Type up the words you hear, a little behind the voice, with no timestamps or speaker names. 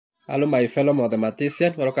Hello, my fellow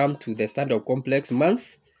mathematicians. Welcome to the standard complex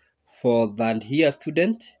maths. For the here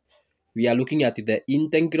student, we are looking at the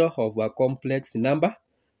integral of a complex number.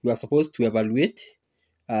 You are supposed to evaluate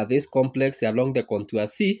this complex along the contour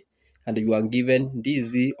C, and you are given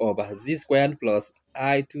dz over z squared plus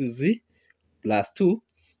I to z plus 2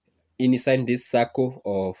 inside this circle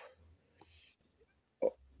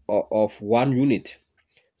of 1 unit.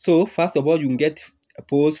 So first of all, you can get a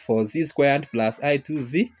pose for z squared plus I to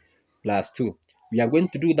z plus 2. We are going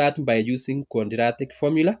to do that by using quadratic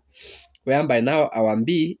formula, whereby now our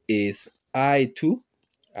b is I2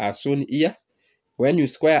 as shown here. When you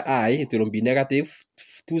square I, it will be negative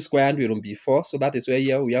 2 squared will be 4. So that is where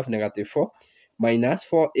here we have negative 4 minus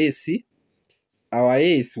 4ac. Our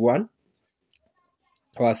a is 1.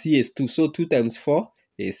 Our c is 2. So 2 times 4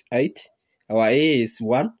 is 8. Our a is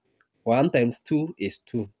 1. 1 times 2 is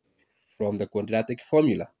 2 from the quadratic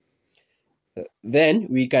formula. Then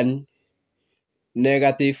we can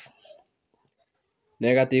negative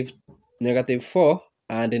 4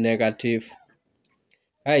 and negative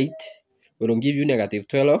 8 will give you negative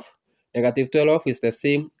 12. Negative 12 is the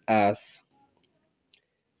same as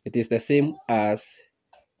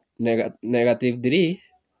negative 3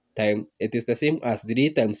 times, it is the same as 3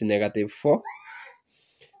 times negative 4.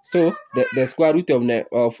 So the square root of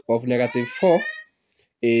negative 4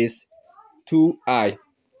 is 2i.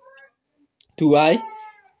 2i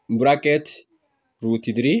bracket root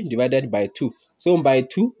 3 divided by 2. So by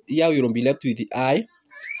 2, here we will be left with the I.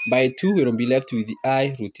 By 2, we will be left with the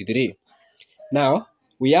I root 3. Now,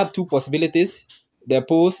 we have two possibilities. The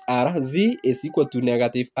poles are z is equal to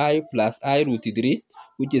negative I plus I root 3,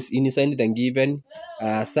 which is inside the given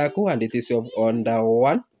circle, and it is of under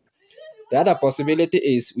 1. The other possibility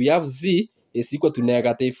is we have z is equal to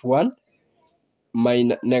negative 1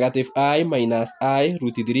 minus negative I minus I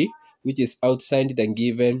root 3, which is outside the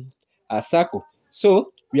given circle.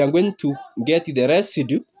 So we are going to get the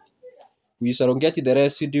residue. We shall get the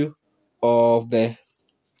residue of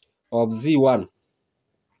z1.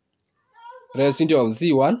 Residue of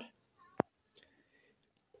z1.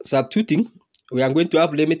 Substituting, we are going to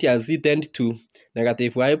have limit as z tends to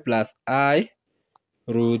negative y plus I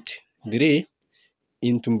root 3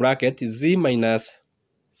 into bracket z minus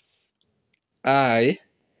I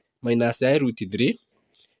root 3.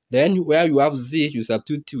 Then where you have z, you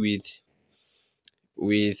substitute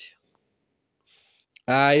with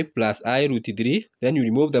I plus I root 3. Then you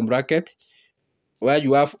remove the bracket. Where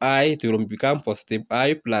you have I, it will become positive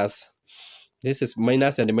I plus, this is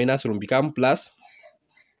minus, and the minus will become plus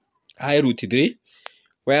I root 3.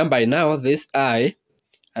 Whereby now this I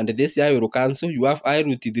and this I will cancel. You have I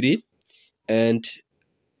root 3 and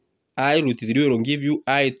I root 3 will give you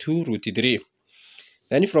I2 root 3.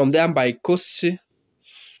 Then from there, by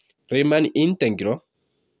Cauchy-Riemann integral,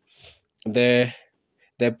 the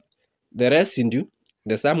residue,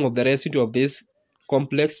 the sum of the residue of this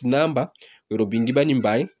complex number will be given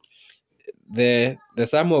by the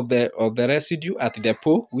sum of the residue at the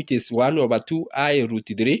pole, which is 1 over 2I root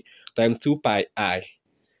 3 times 2 pi I.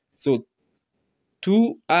 So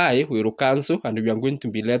 2I will cancel, and we are going to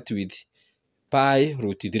be left with pi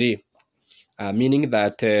root 3, meaning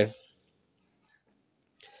that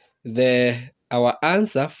our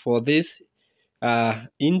answer for this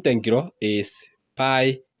integral is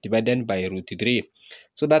pi divided by root 3.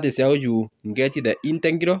 So that is how you get the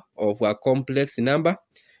integral of a complex number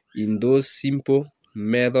in those simple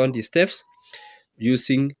method steps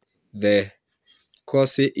using the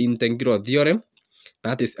Cauchy integral theorem.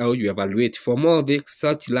 That is how you evaluate. For more of this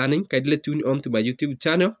such learning, kindly tune on to my YouTube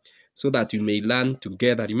channel so that you may learn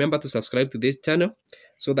together. Remember to subscribe to this channel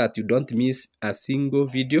so that you don't miss a single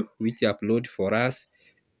video which I upload for us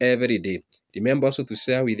every day. Remember also to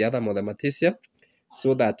share with the other mathematicians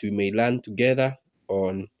so that we may learn together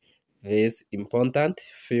on this important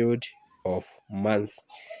field of maths.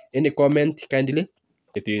 Any comment, kindly,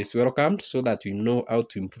 it is welcomed so that we know how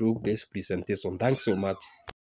to improve this presentation. Thanks so much.